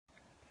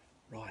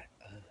Right,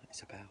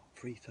 it's about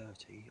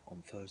 3:30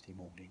 on Thursday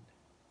morning,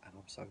 and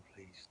I'm so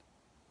pleased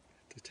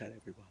to tell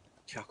everyone,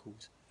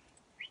 Chuckles,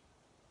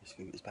 your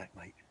scooter's back,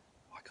 mate.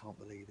 I can't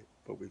believe it,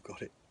 but we've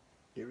got it.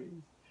 Here it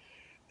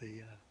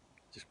is.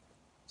 Just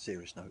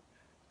serious note,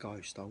 guy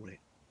who stole it,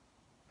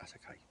 that's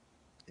okay.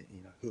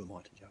 You know, who am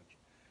I to judge?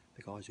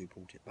 The guys who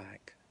brought it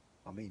back,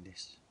 I mean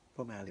this,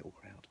 from our little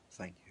crowd,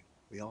 thank you.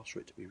 We asked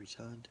for it to be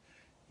returned,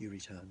 you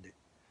returned it.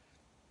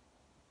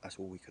 That's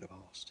all we could have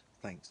asked.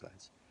 Thanks,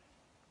 lads.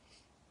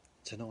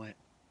 Tonight,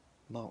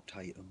 Mark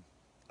Tatum,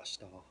 a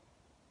star.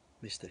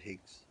 Mr.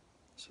 Higgs,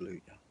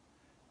 salute ya.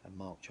 And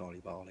Mark Charlie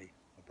Barley,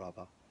 a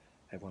brother.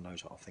 Everyone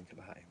knows what I think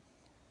about him.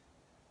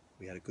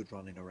 We had a good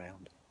running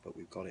around, but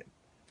we've got it.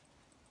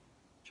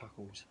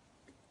 Chuckles.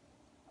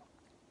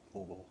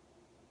 All.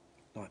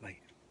 Night,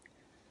 mate.